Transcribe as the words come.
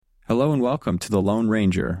Hello and welcome to The Lone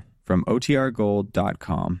Ranger from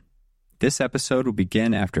OTRGold.com. This episode will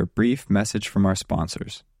begin after a brief message from our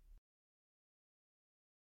sponsors.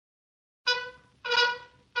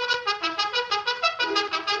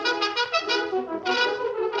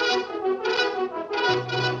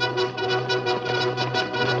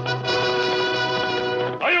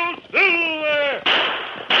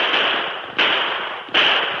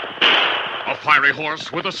 Fiery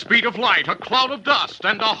horse with the speed of light, a cloud of dust,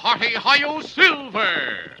 and a hearty hi-yo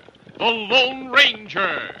silver. The Lone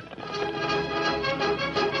Ranger.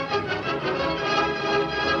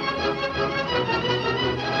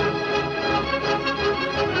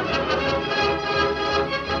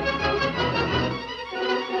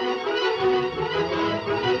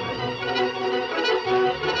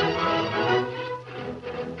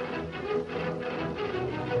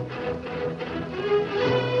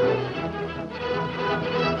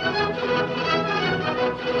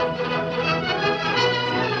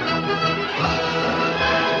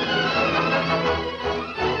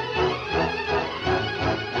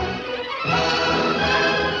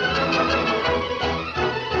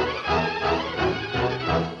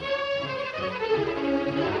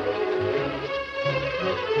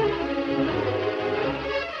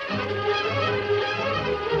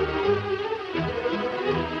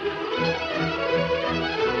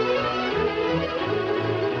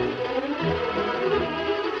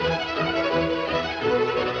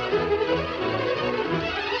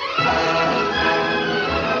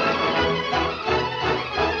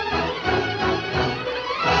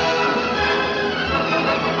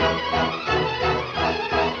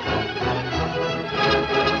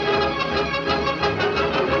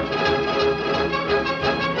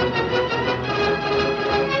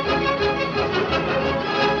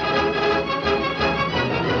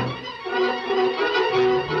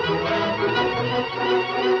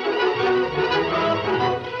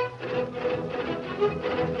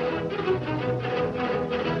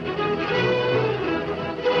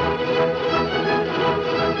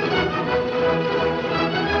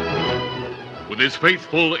 With his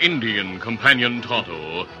faithful Indian companion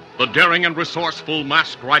Tonto, the daring and resourceful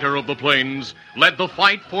masked rider of the plains led the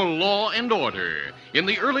fight for law and order in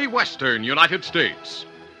the early western United States.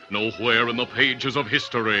 Nowhere in the pages of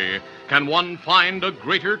history can one find a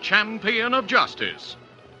greater champion of justice.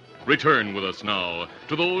 Return with us now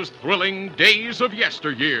to those thrilling days of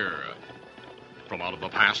yesteryear. From out of the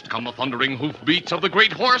past come the thundering hoofbeats of the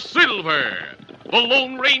great horse Silver. The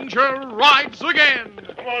Lone Ranger rides again.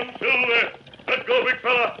 Come on, Silver. Let's go, big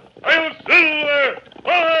fella. I'll Silver!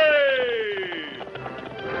 Away!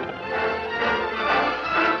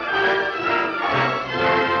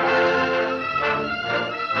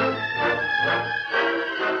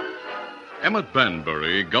 Emmett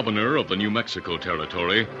Banbury, governor of the New Mexico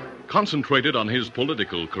Territory, concentrated on his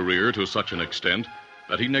political career to such an extent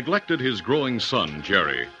that he neglected his growing son,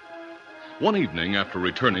 Jerry. One evening, after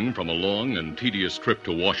returning from a long and tedious trip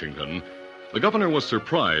to Washington, the governor was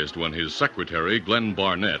surprised when his secretary, Glenn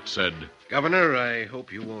Barnett, said, Governor, I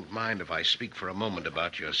hope you won't mind if I speak for a moment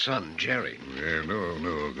about your son, Jerry.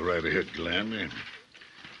 No. Go right ahead, Glenn.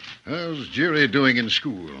 How's Jerry doing in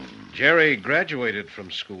school? Jerry graduated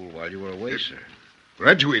from school while you were away, sir.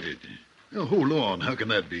 Graduated? Oh, hold on. How can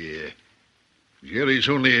that be? Jerry's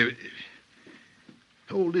only...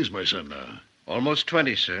 How old is my son now? Almost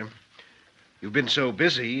 20, sir. You've been so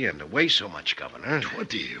busy and away so much, Governor.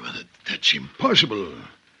 20? Well, that's impossible.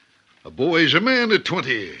 A boy's a man at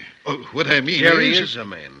 20. Oh, what I mean Jerry is a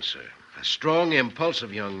man, sir. A strong,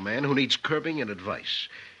 impulsive young man who needs curbing and advice.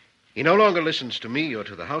 He no longer listens to me or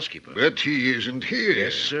to the housekeeper. But he isn't here.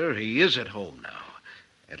 Yes, sir, he is at home now.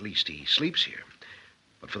 At least he sleeps here.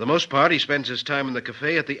 But for the most part, he spends his time in the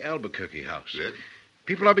cafe at the Albuquerque house. That...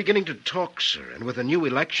 People are beginning to talk, sir, and with the new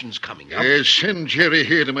elections coming up... Send Jerry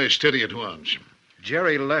here to my study at once.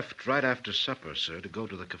 Jerry left right after supper, sir, to go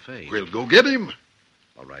to the cafe. Well, go get him.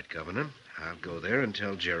 All right, Governor. I'll go there and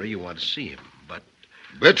tell Jerry you want to see him, but...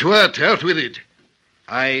 But what? Out with it.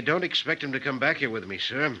 I don't expect him to come back here with me,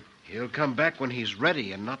 sir. He'll come back when he's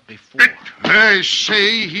ready and not before. I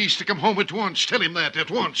say he's to come home at once. Tell him that at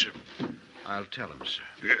once. I'll tell him, sir.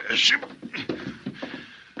 Yes.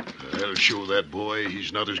 I'll show that boy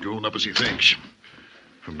he's not as grown up as he thinks.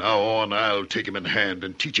 From now on, I'll take him in hand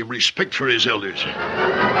and teach him respect for his elders.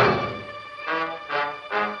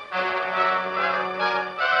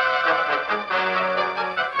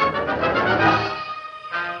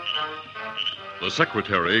 The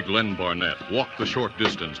secretary, Glenn Barnett, walked the short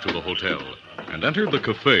distance to the hotel and entered the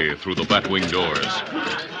cafe through the batwing doors.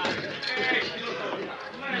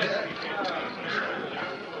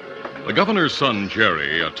 The governor's son,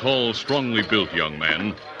 Jerry, a tall, strongly built young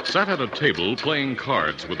man, sat at a table playing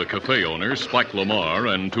cards with the cafe owner, Spike Lamar,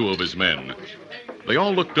 and two of his men. They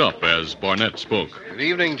all looked up as Barnett spoke. Good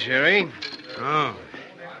evening, Jerry. Oh.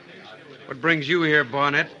 What brings you here,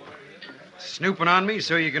 Barnett? Snooping on me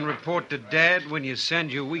so you can report to Dad when you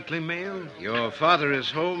send your weekly mail? Your father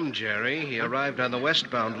is home, Jerry. He arrived on the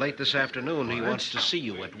westbound late this afternoon. He wants to see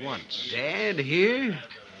you at once. Dad here?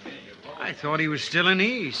 I thought he was still in the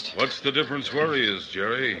East. What's the difference where he is,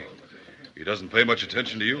 Jerry? He doesn't pay much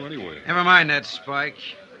attention to you anyway. Never mind that, Spike.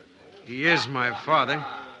 He is my father.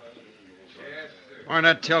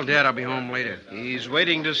 Barnett, tell Dad I'll be home later. He's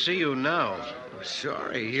waiting to see you now.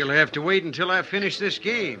 Sorry, he'll have to wait until I finish this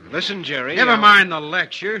game. Listen, Jerry. Never mind the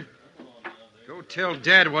lecture. Go tell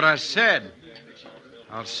Dad what I said.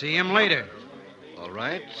 I'll see him later. All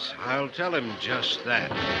right. I'll tell him just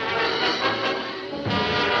that.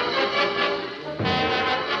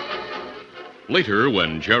 Later,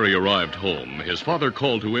 when Jerry arrived home, his father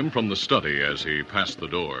called to him from the study as he passed the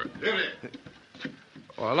door. Jerry.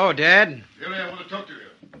 Oh, hello, Dad. Jerry, I want to talk to you.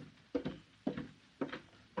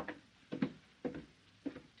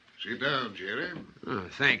 Sit down, Jerry. Oh,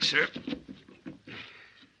 thanks, sir.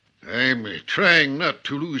 I'm trying not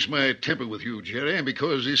to lose my temper with you, Jerry,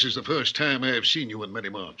 because this is the first time I've seen you in many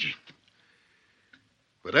months.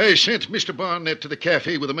 But I sent Mr. Barnett to the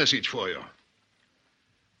cafe with a message for you.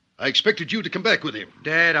 I expected you to come back with him.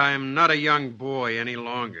 Dad, I am not a young boy any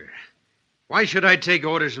longer. Why should I take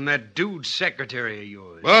orders from that dude secretary of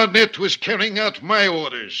yours? Barnett was carrying out my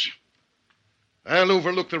orders. I'll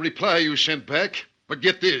overlook the reply you sent back, but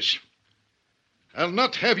get this. I'll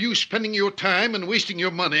not have you spending your time and wasting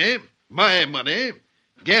your money, my money,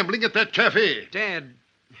 gambling at that cafe. Dad,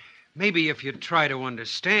 maybe if you'd try to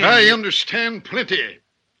understand... I understand plenty.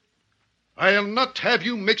 I'll not have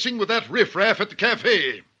you mixing with that riffraff at the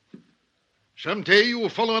cafe. Someday you will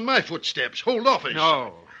follow in my footsteps, hold office.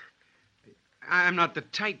 No. I'm not the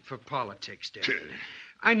type for politics, Dad.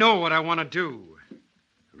 I know what I want to do.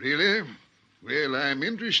 Really? Well, I'm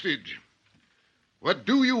interested. What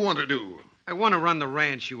do you want to do? I want to run the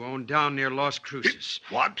ranch you own down near Las Cruces.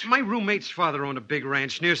 What? My roommate's father owned a big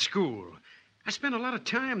ranch near school. I spent a lot of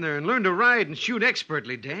time there and learned to ride and shoot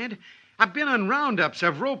expertly, Dad. I've been on roundups.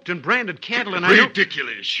 I've roped and branded cattle, and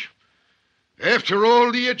Ridiculous. After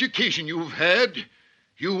all the education you've had,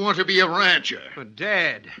 you want to be a rancher. But,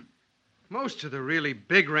 Dad, most of the really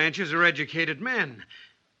big ranchers are educated men.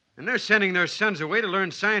 And they're sending their sons away to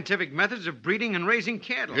learn scientific methods of breeding and raising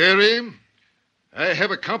cattle. Harry, I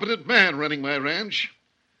have a competent man running my ranch.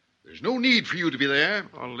 There's no need for you to be there.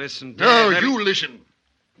 Oh, listen, Dad. No, you listen.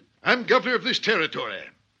 I'm governor of this territory.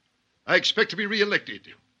 I expect to be reelected.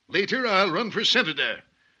 Later, I'll run for senator.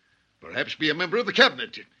 Perhaps be a member of the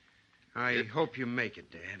cabinet. I hope you make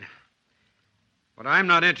it, Dad. But I'm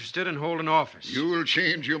not interested in holding office. You'll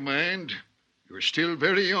change your mind. You're still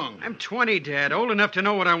very young. I'm 20, Dad, old enough to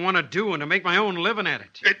know what I want to do and to make my own living at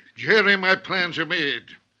it. Jerry, my plans are made.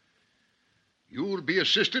 You'll be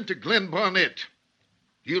assistant to Glenn Barnett.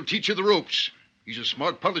 He'll teach you the ropes. He's a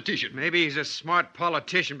smart politician. Maybe he's a smart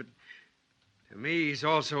politician, but to me, he's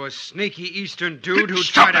also a sneaky eastern dude who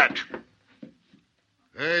Stop tried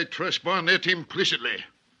that! I trust Barnett implicitly.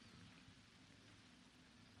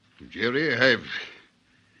 Jerry, I've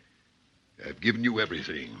given you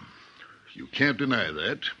everything. You can't deny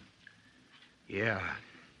that. Yeah.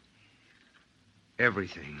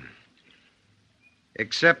 Everything.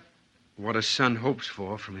 Except what a son hopes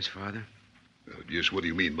for from his father. Just what do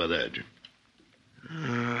you mean by that?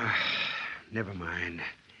 Never mind.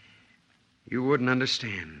 You wouldn't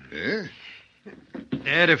understand. Eh?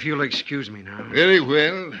 Dad, if you'll excuse me now. Very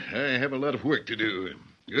well. I have a lot of work to do.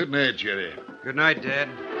 Good night, Jerry. Good night, Dad.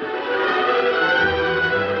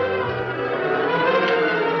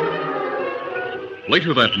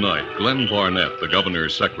 Later that night, Glenn Barnett, the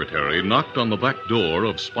governor's secretary, knocked on the back door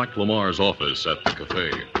of Spike Lamar's office at the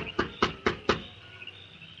cafe.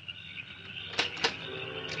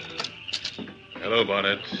 Hello,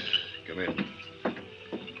 Barnett. Come in.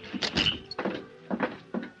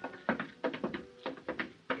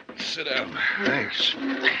 Sit down. Thanks.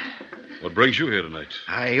 What brings you here tonight?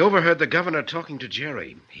 I overheard the governor talking to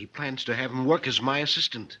Jerry. He plans to have him work as my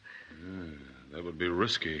assistant. That would be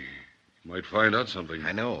risky. You might find out something.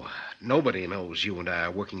 I know. Nobody knows you and I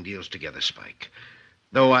are working deals together, Spike.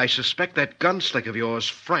 Though I suspect that gunslick of yours,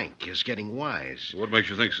 Frank, is getting wise. What makes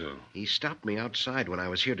you think so? He stopped me outside when I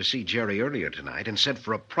was here to see Jerry earlier tonight and said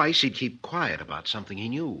for a price he'd keep quiet about something he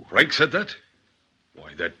knew. Frank said that?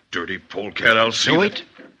 Why, that dirty polecat, I'll see. No, wait.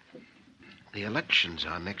 The elections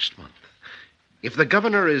are next month. If the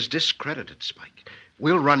governor is discredited, Spike,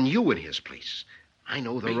 We'll run you in his place. I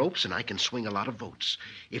know the ropes, and I can swing a lot of votes.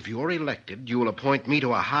 If you're elected, you'll appoint me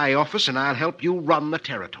to a high office, and I'll help you run the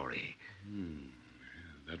territory.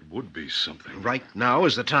 That would be something. Right now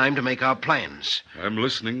is the time to make our plans. I'm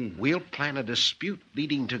listening. We'll plan a dispute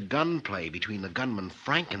leading to gunplay between the gunman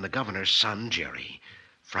Frank and the governor's son, Jerry.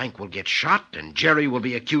 Frank will get shot, and Jerry will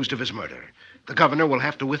be accused of his murder. The governor will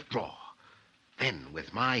have to withdraw. Then,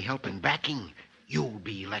 with my help and backing, you'll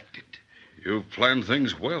be elected. You've planned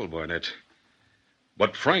things well, Barnett.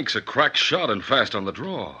 But Frank's a crack shot and fast on the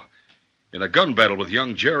draw. In a gun battle with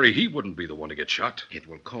young Jerry, he wouldn't be the one to get shot. It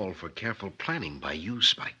will call for careful planning by you,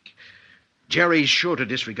 Spike. Jerry's sure to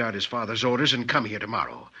disregard his father's orders and come here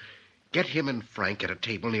tomorrow. Get him and Frank at a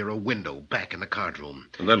table near a window back in the card room.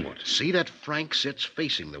 And then what? See that Frank sits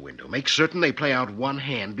facing the window. Make certain they play out one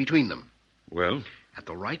hand between them. Well? At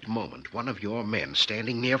the right moment, one of your men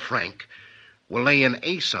standing near Frank will lay an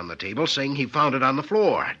ace on the table, saying he found it on the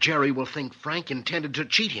floor. Jerry will think Frank intended to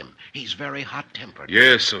cheat him. He's very hot-tempered.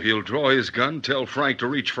 Yes, so he'll draw his gun, tell Frank to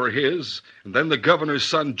reach for his, and then the governor's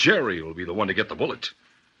son, Jerry, will be the one to get the bullet.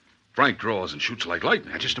 Frank draws and shoots like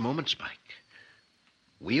lightning. Now, just a moment, Spike.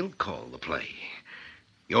 We'll call the play.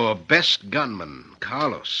 Your best gunman,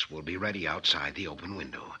 Carlos, will be ready outside the open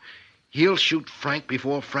window. He'll shoot Frank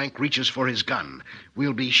before Frank reaches for his gun.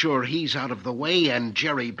 We'll be sure he's out of the way, and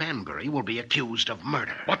Jerry Banbury will be accused of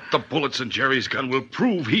murder. But the bullets in Jerry's gun will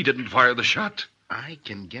prove he didn't fire the shot. I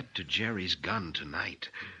can get to Jerry's gun tonight.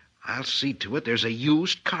 I'll see to it there's a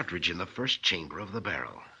used cartridge in the first chamber of the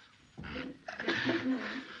barrel.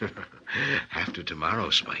 After tomorrow,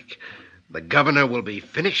 Spike, the governor will be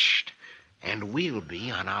finished, and we'll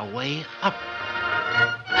be on our way up.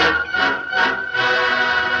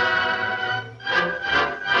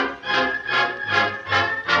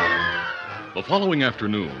 The following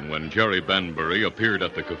afternoon, when Jerry Banbury appeared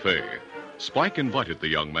at the cafe, Spike invited the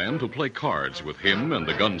young man to play cards with him and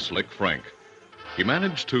the gunslick Frank. He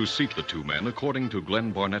managed to seat the two men according to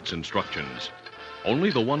Glenn Barnett's instructions.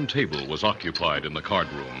 Only the one table was occupied in the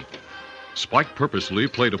card room. Spike purposely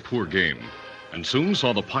played a poor game and soon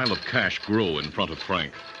saw the pile of cash grow in front of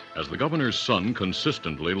Frank as the governor's son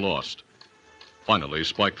consistently lost. Finally,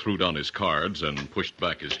 Spike threw down his cards and pushed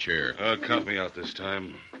back his chair. Count me out this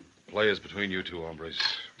time. Play is between you two hombres.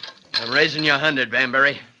 I'm raising you 100,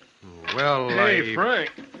 Banbury. Well, Hey,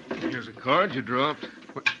 Frank. Here's a card you dropped.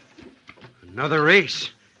 Another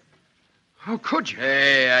ace. How could you?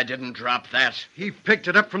 Hey, I didn't drop that. He picked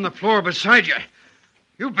it up from the floor beside you.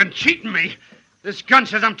 You've been cheating me. This gun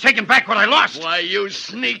says I'm taking back what I lost. Why, you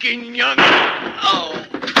sneaking young... Oh!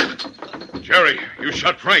 Jerry, you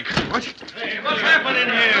shot Frank. What? Hey, what's happening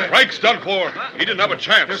here? Frank's done for. He didn't have a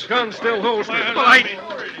chance. His gun's still holstered. Well,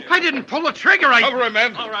 I didn't pull the trigger. Cover him,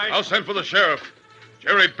 men. All right. I'll send for the sheriff.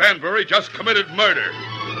 Jerry Banbury just committed murder.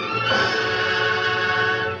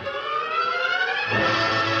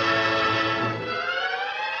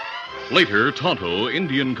 Later, Tonto,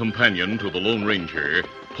 Indian companion to the Lone Ranger,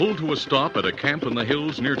 pulled to a stop at a camp in the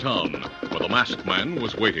hills near town, where the masked man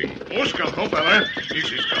was waiting. Oscar, fella.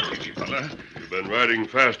 Easy, Scott, easy, fella. You've been riding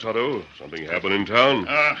fast, Tonto. Something happened in town?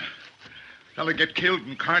 Fella get killed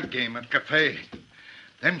in card game at cafe.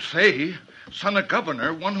 Then say, son of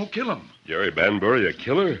governor, one who kill him. Jerry Banbury, a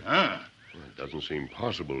killer? It doesn't seem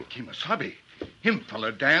possible. Kimasabi. Him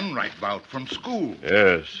fella Dan right about from school.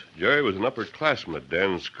 Yes, Jerry was an upperclassman at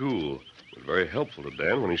Dan's school. Was very helpful to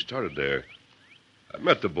Dan when he started there. I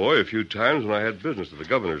met the boy a few times when I had business at the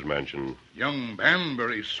governor's mansion. Young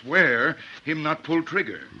Banbury swear him not pull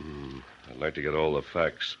trigger. I'd like to get all the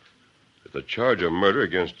facts. If the charge of murder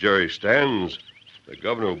against Jerry stands, the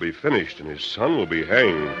governor will be finished and his son will be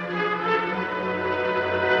hanged.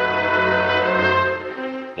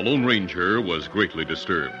 The Lone Ranger was greatly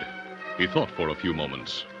disturbed. He thought for a few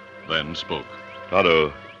moments, then spoke.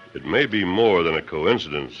 Tonto, it may be more than a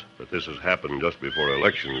coincidence that this has happened just before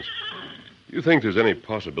elections. You think there's any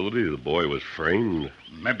possibility the boy was framed?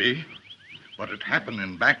 Maybe. But it happened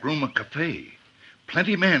in back room of cafe.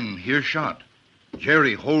 Plenty men here shot.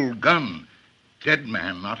 Jerry hold gun. Dead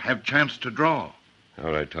man not have chance to draw.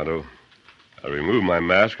 All right, Tonto. I'll remove my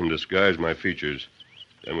mask and disguise my features.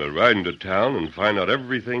 Then we'll ride into town and find out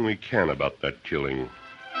everything we can about that killing.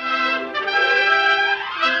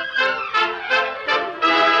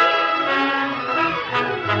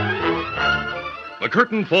 The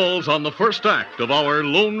curtain falls on the first act of our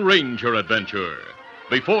Lone Ranger adventure.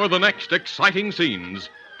 Before the next exciting scenes,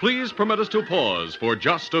 please permit us to pause for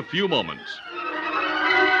just a few moments.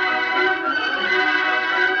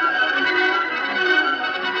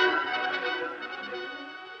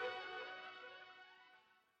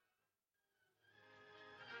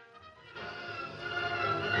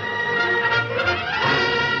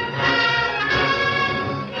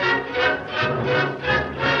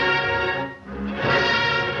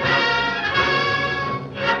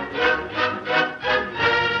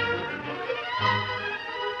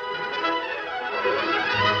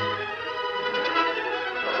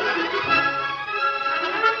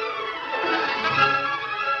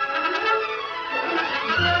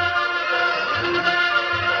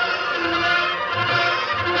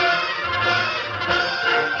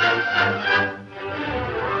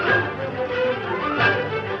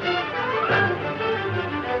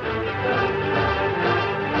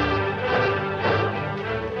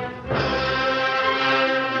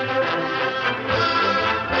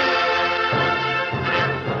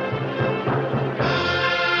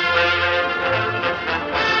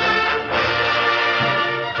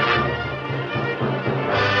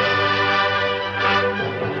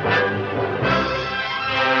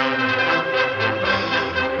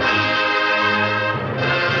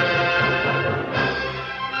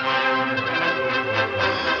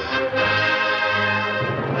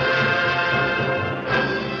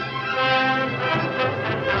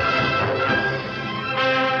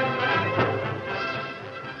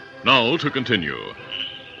 Now to continue.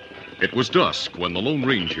 It was dusk when the Lone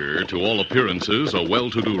Ranger, to all appearances a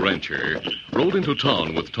well-to-do rancher, rode into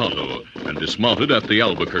town with Tonto and dismounted at the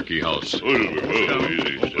Albuquerque house.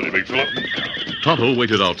 Easy, steady, big fella. Tonto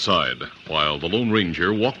waited outside, while the Lone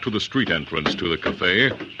Ranger walked to the street entrance to the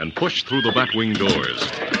cafe and pushed through the batwing doors.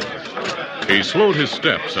 He slowed his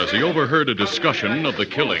steps as he overheard a discussion of the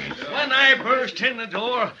killing. When I burst in the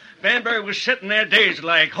door, Banbury was sitting there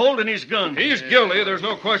dazed-like, holding his gun. He's guilty, there's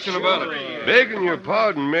no question about it. Begging your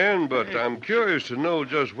pardon, men, but I'm curious to know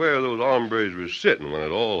just where those hombres were sitting when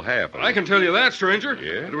it all happened. I can tell you that, stranger.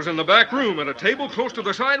 Yeah? It was in the back room at a table close to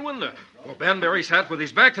the side window. Well, Banbury sat with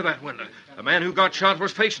his back to that window. The man who got shot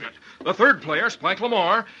was facing it. The third player, Spike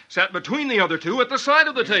Lamar, sat between the other two at the side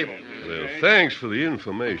of the table. Well, thanks for the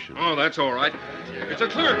information. Oh, that's all right. It's a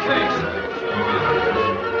clear case.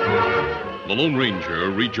 The Lone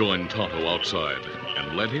Ranger rejoined Tonto outside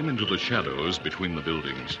and led him into the shadows between the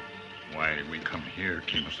buildings. Why we come here,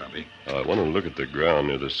 Kemosabe? I want to look at the ground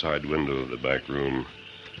near the side window of the back room.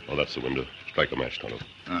 Oh, that's the window. Strike a match, Tonto.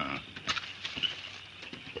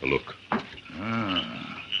 Look.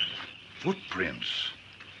 Footprints.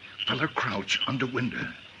 Feller crouch under window.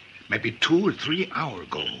 Maybe 2 or 3 hours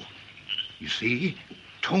ago. You see?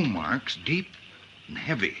 Toe marks deep and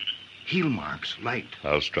heavy. Heel marks light.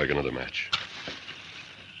 I'll strike another match.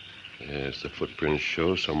 Yes, the footprints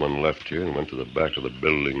show someone left here and went to the back of the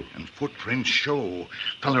building. And footprints show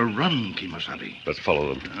feller run, Kemosabe. Let's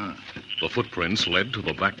follow them. The footprints led to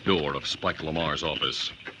the back door of Spike Lamar's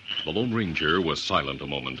office. The Lone Ranger was silent a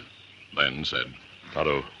moment, then said,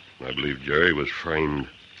 Tonto, I believe Jerry was framed,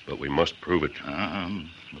 but we must prove it.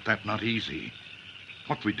 But that's not easy.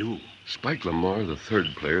 What we do? Spike Lamar, the third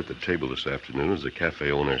player at the table this afternoon, is the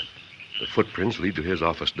cafe owner. The footprints lead to his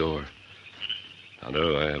office door.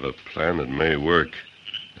 Tonto, I have a plan that may work.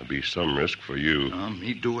 There'll be some risk for you.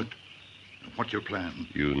 Me do it. What's your plan?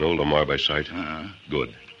 You know Lamar by sight?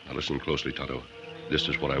 Good. Now listen closely, Tonto. This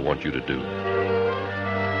is what I want you to do.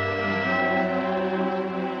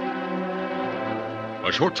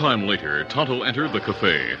 A short time later, Tonto entered the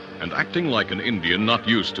cafe and, acting like an Indian not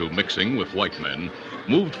used to mixing with white men,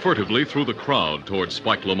 moved furtively through the crowd toward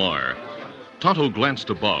Spike Lamar. Tonto glanced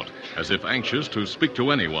about as if anxious to speak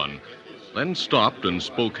to anyone, then stopped and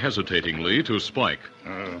spoke hesitatingly to Spike.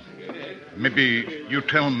 Maybe you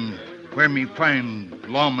tell him where me find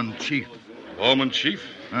Lawman Chief. Lawman Chief?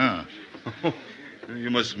 You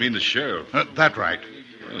must mean the sheriff. That right.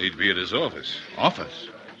 Well, he'd be at his office. Office?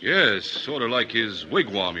 Yes, sort of like his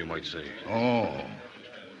wigwam, you might say.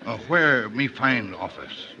 Where me find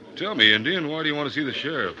office? Tell me, Indian, why do you want to see the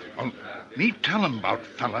sheriff? Me tell him about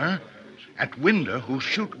feller at window who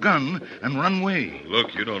shoot gun and run away.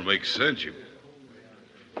 Look, you don't make sense.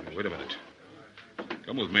 Wait a minute.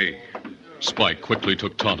 Come with me. Spike quickly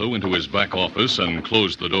took Tonto into his back office and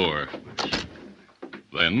closed the door.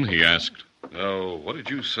 Then he asked, Now, what did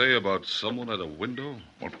you say about someone at a window?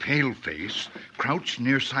 Well, paleface crouch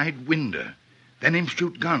near side window. Then him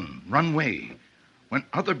shoot gun, run away. When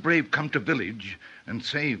other brave come to village and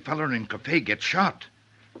say feller in cafe get shot,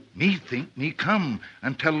 me think me come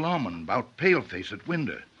and tell lawman about paleface at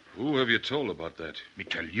window. Who have you told about that? Me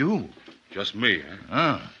tell you. Just me,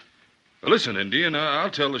 huh? Well, listen, Indian, I'll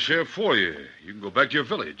tell the sheriff for you. You can go back to your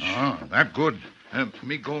village. That good.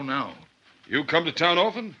 Me go now. You come to town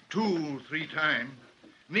often? 2, 3 times.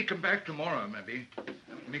 Me come back tomorrow, maybe.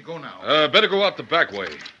 Me go now. Better go out the back way.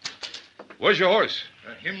 Where's your horse?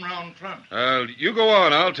 Him round front. You go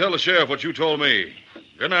on. I'll tell the sheriff what you told me.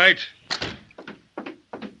 Good night.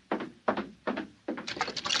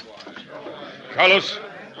 Carlos.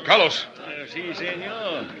 Si,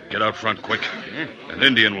 senor. Get out front, quick. An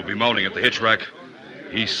Indian will be mounting at the hitch rack.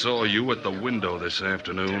 He saw you at the window this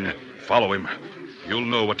afternoon. Follow him. You'll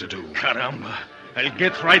know what to do. Caramba. I'll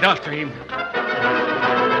get right after him.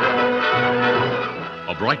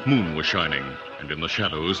 A bright moon was shining, and in the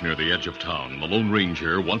shadows near the edge of town, the Lone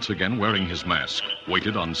Ranger, once again wearing his mask,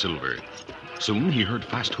 waited on Silver. Soon he heard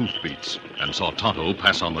fast hoofbeats and saw Tonto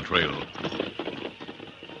pass on the trail.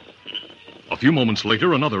 A few moments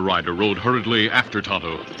later, another rider rode hurriedly after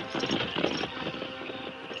Tonto.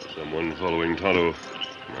 Someone following Tonto.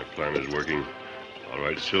 My plan is working. All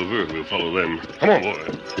right, Silver, we'll follow them. Come on, boy.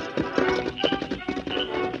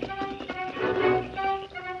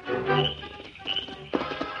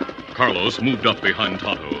 Carlos moved up behind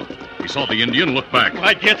Tonto. He saw the Indian look back.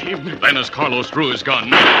 I get him. Then as Carlos drew his gun...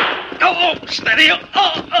 Oh, steady.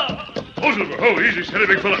 Silver. Easy, steady,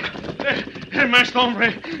 big fella. Masked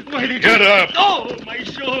hombre, why did you... Get up. Oh, my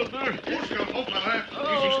shoulder. Easy,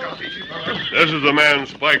 fella. This is the man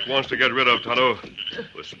Spike wants to get rid of, Tonto.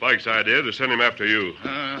 It was Spike's idea to send him after you.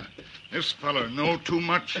 This feller know too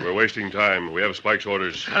much. We're wasting time. We have Spike's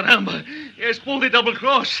orders. Caramba, he has pulled a double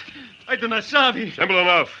cross. I do not savvy. Simple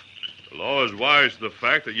enough. The law is wise to the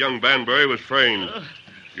fact that young Banbury was framed.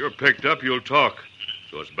 If you're picked up, you'll talk.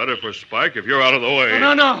 So it's better for Spike if you're out of the way.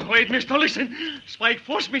 No. Wait, mister, listen. Spike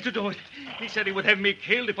forced me to do it. He said he would have me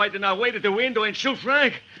killed if I did not wait at the window and shoot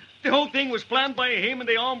Frank. The whole thing was planned by him and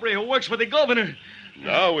the hombre who works for the governor.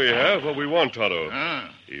 Now we have what we want, Tonto.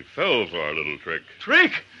 Ah. He fell for our little trick.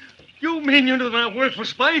 Trick? You mean you do not work for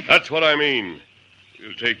Spike? That's what I mean.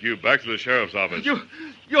 We'll take you back to the sheriff's office.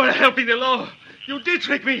 You're helping the law. You did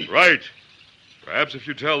trick me. Right. Perhaps if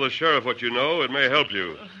you tell the sheriff what you know, it may help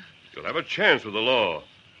you. You'll have a chance with the law.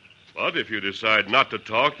 But if you decide not to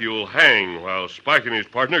talk, you'll hang while Spike and his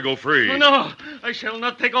partner go free. No, I shall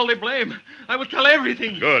not take all the blame. I will tell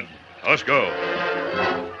everything. Good. Let's go.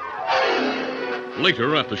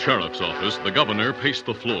 Later at the sheriff's office, the governor paced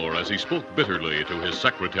the floor as he spoke bitterly to his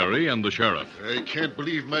secretary and the sheriff. I can't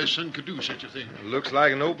believe my son could do such a thing. Looks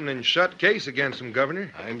like an open and shut case against him,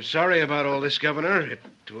 Governor. I'm sorry about all this, Governor.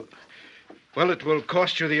 It will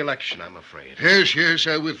cost you the election, I'm afraid. Yes,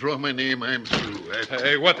 I withdraw my name. I'm through.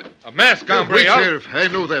 Hey, what? A mask, hombre. Wait, Sheriff. I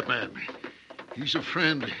know that man. He's a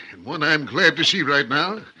friend, and one I'm glad to see right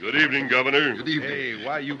now. Good evening, Governor. Good evening. Hey,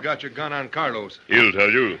 why you got your gun on Carlos? He'll tell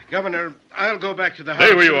you. Governor, I'll go back to the house.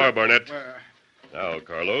 Stay where you are, Barnett. Now,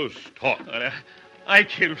 Carlos, talk. I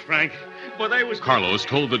killed Frank, but I was... Carlos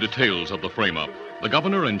told the details of the frame-up. The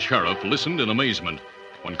governor and sheriff listened in amazement.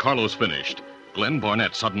 When Carlos finished, Glenn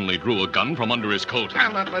Barnett suddenly drew a gun from under his coat.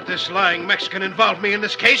 I'll not let this lying Mexican involve me in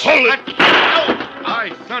this case. Hold it!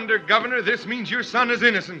 I thunder, Governor, this means your son is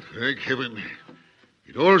innocent. Thank heaven.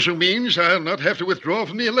 It also means I'll not have to withdraw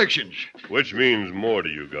from the elections. Which means more to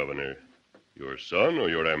you, Governor? Your son or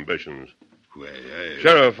your ambitions? Why,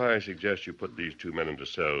 Sheriff, I suggest you put these two men into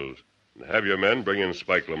cells and have your men bring in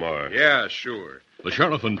Spike Lamar. Yeah, sure. The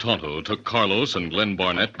sheriff and Tonto took Carlos and Glenn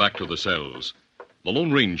Barnett back to the cells. The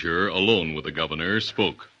Lone Ranger, alone with the governor,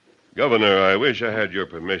 spoke. Governor, I wish I had your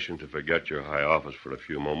permission to forget your high office for a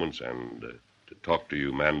few moments and to talk to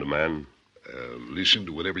you man to man. Listen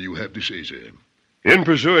to whatever you have to say, sir. In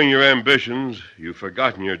pursuing your ambitions, you've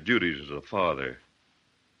forgotten your duties as a father.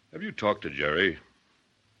 Have you talked to Jerry?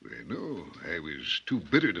 Well, no, I was too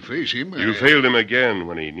bitter to face him. You failed him again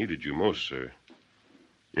when he needed you most, sir.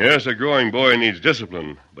 Yes, a growing boy needs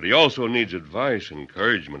discipline, but he also needs advice,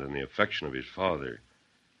 encouragement, and the affection of his father.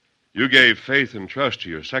 You gave faith and trust to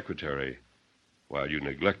your secretary, while you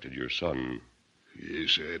neglected your son.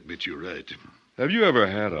 Yes, I admit you're right. Have you ever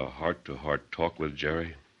had a heart-to-heart talk with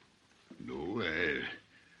Jerry? No,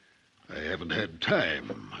 I haven't had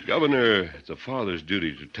time. Governor, it's a father's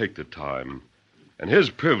duty to take the time, and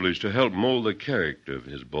his privilege to help mold the character of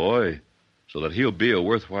his boy so that he'll be a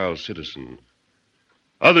worthwhile citizen.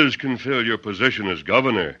 Others can fill your position as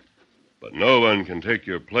governor, but no one can take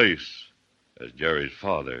your place as Jerry's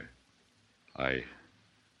father.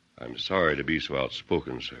 I'm sorry to be so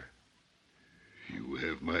outspoken, sir. You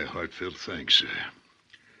have my heartfelt thanks, sir.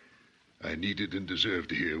 I needed and deserved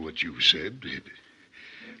to hear what you said.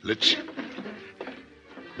 Let's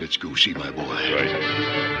go see my boy.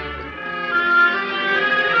 Right.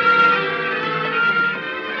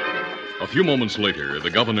 A few moments later,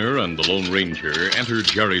 the governor and the Lone Ranger entered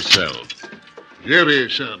Jerry's cell. Jerry,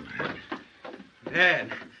 son.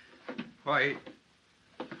 Dad, why,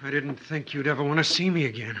 I didn't think you'd ever want to see me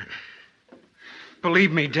again.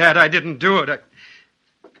 Believe me, Dad, I didn't do it.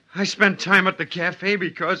 I spent time at the cafe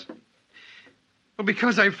because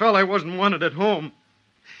I felt I wasn't wanted at home.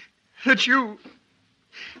 That you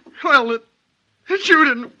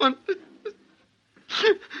didn't want...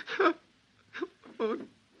 Oh,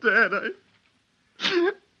 Dad,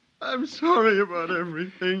 I'm sorry about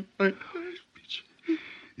everything.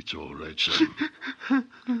 It's all right, son.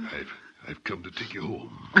 I've come to take you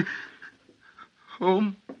home.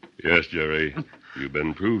 Home? Yes, Jerry. You've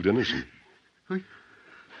been proved innocent.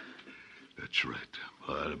 That's right.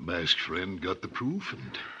 Our masked friend got the proof,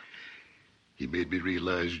 and he made me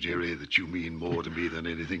realize, Jerry, that you mean more to me than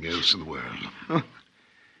anything else in the world.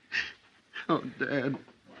 Oh, Dad.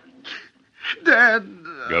 Dad.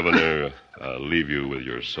 Governor, I'll leave you with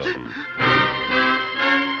your son.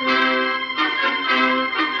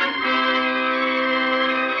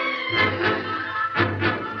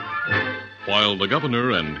 While the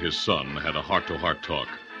governor and his son had a heart-to-heart talk,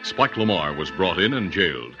 Spike Lamar was brought in and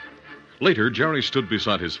jailed. Later, Jerry stood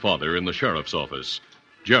beside his father in the sheriff's office.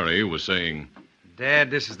 Jerry was saying,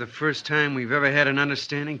 Dad, this is the first time we've ever had an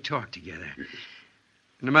understanding talk together.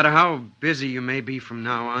 No matter how busy you may be from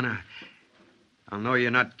now on, I'll know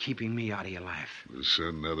you're not keeping me out of your life. Well,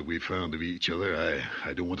 son, now that we've found of each other,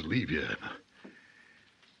 I don't want to leave you.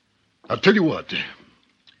 I'll tell you what.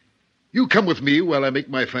 You come with me while I make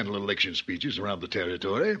my final election speeches around the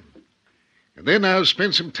territory. And then I'll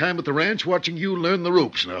spend some time at the ranch watching you learn the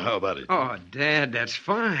ropes. Now, how about it? Oh, Dad, that's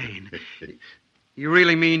fine. You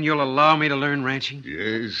really mean you'll allow me to learn ranching?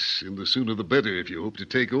 Yes, and the sooner the better if you hope to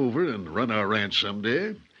take over and run our ranch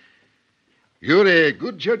someday. You're a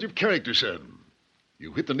good judge of character, son.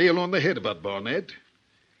 You hit the nail on the head about Barnett.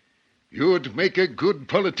 You'd make a good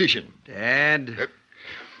politician. Dad?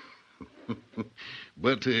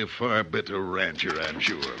 But a far better rancher, I'm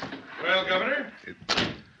sure. Well, Governor,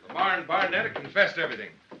 Lamar and Barnett have confessed everything.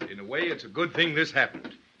 In a way, it's a good thing this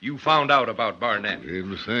happened. You found out about Barnett.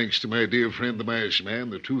 Well, thanks to my dear friend, the masked man,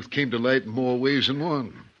 the truth came to light in more ways than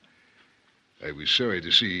one. I was sorry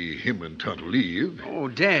to see him and Tonto leave. Oh,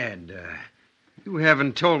 Dad, you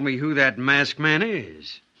haven't told me who that masked man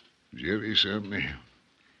is. Jerry, son,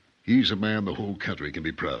 he's a man the whole country can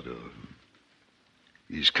be proud of.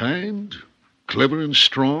 He's kind, clever, and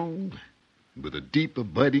strong, with a deep,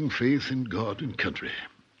 abiding faith in God and country.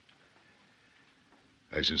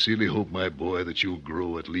 I sincerely hope, my boy, that you'll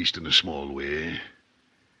grow, at least in a small way,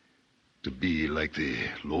 to be like the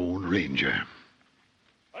Lone Ranger.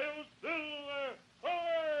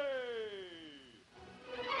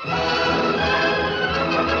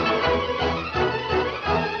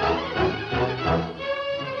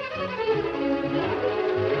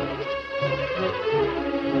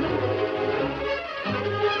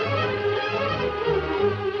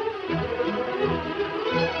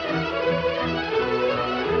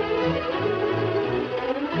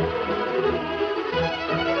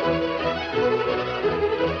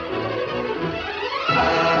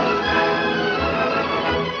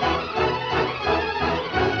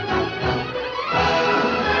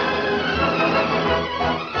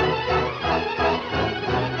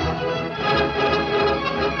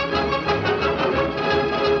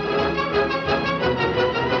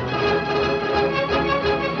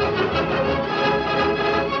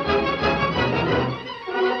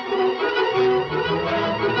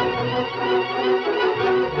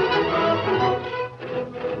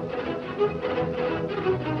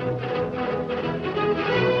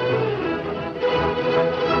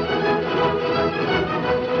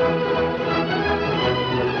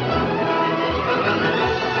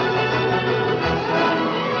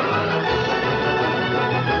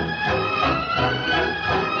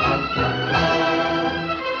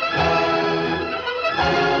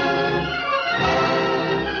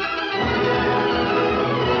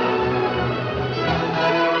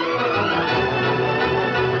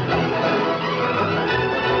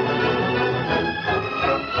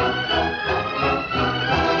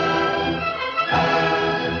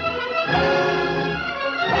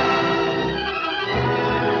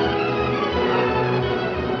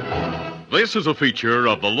 This is a feature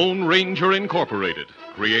of the Lone Ranger Incorporated,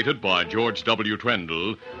 created by George W.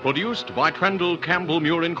 Trendle, produced by Trendle Campbell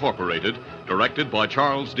Muir Incorporated, directed by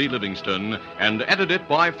Charles D. Livingston, and edited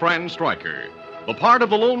by Fran Stryker. The part of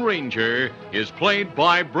the Lone Ranger is played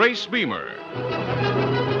by Brace Beamer.